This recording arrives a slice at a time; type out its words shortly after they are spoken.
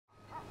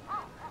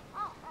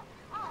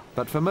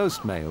But for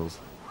most males,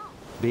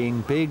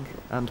 being big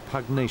and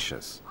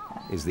pugnacious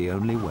is the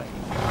only way.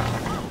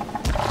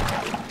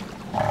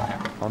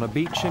 On a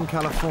beach in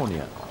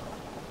California,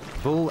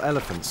 bull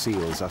elephant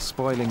seals are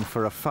spoiling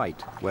for a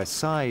fight where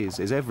size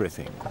is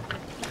everything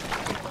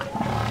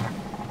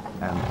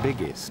and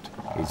biggest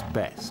is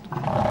best.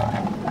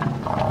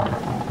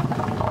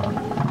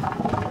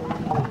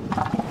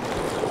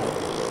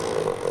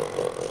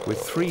 With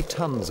 3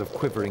 tons of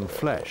quivering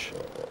flesh,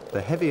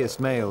 the heaviest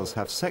males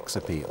have sex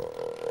appeal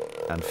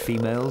and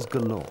females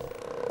galore.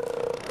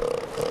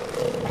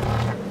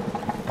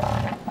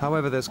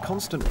 However, there's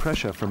constant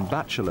pressure from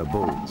bachelor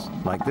bulls,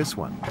 like this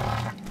one,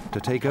 to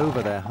take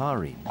over their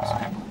harems.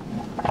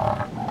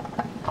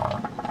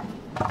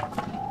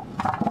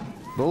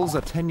 Bulls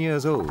are 10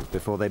 years old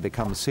before they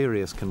become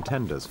serious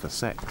contenders for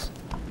sex.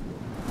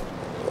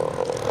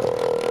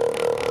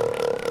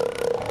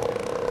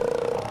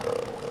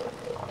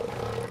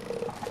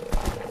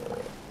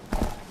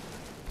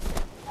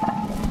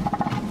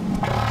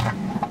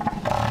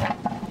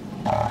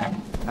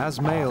 As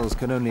males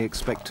can only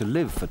expect to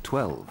live for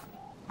 12,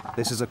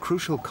 this is a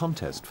crucial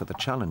contest for the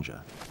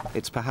challenger.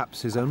 It's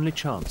perhaps his only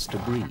chance to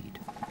breed.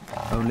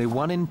 Only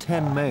 1 in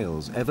 10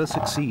 males ever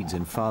succeeds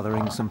in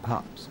fathering some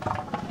pups.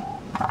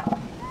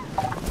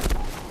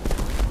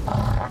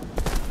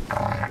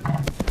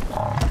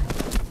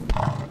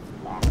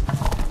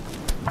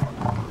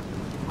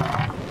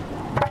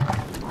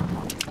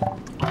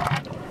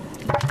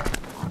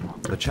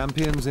 The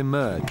champions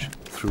emerge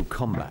through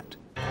combat.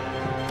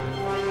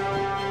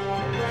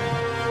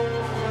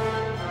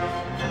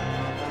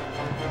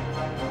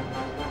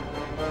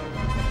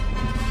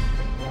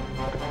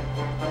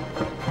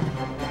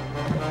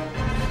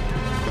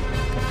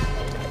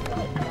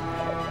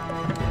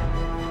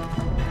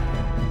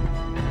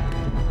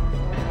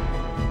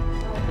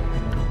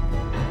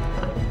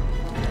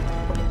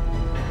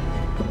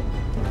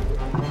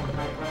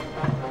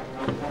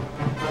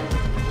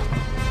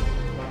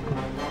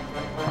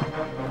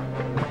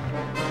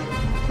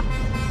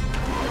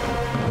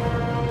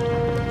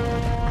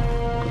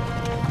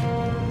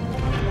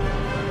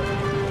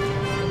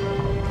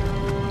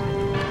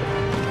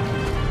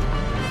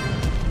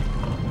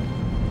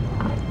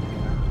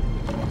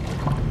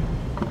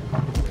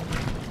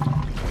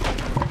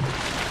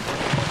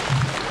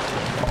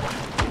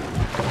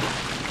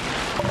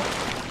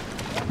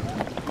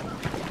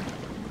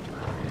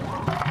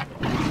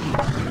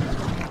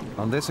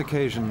 On this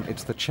occasion,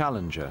 it's the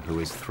challenger who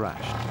is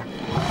thrashed.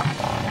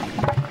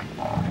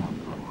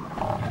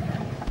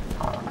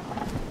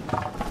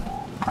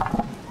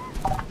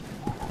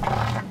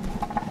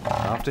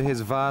 After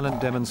his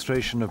violent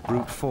demonstration of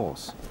brute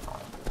force,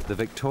 the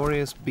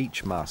victorious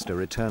beachmaster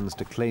returns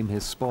to claim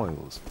his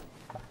spoils.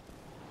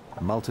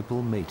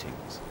 Multiple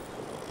matings,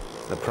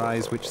 the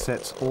prize which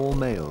sets all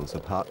males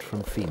apart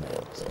from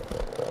females.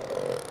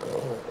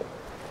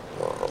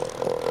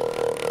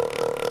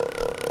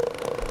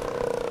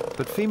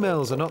 But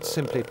females are not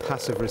simply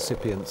passive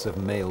recipients of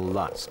male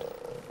lust.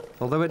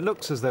 Although it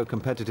looks as though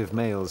competitive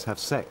males have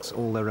sex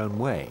all their own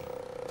way,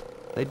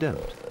 they don't.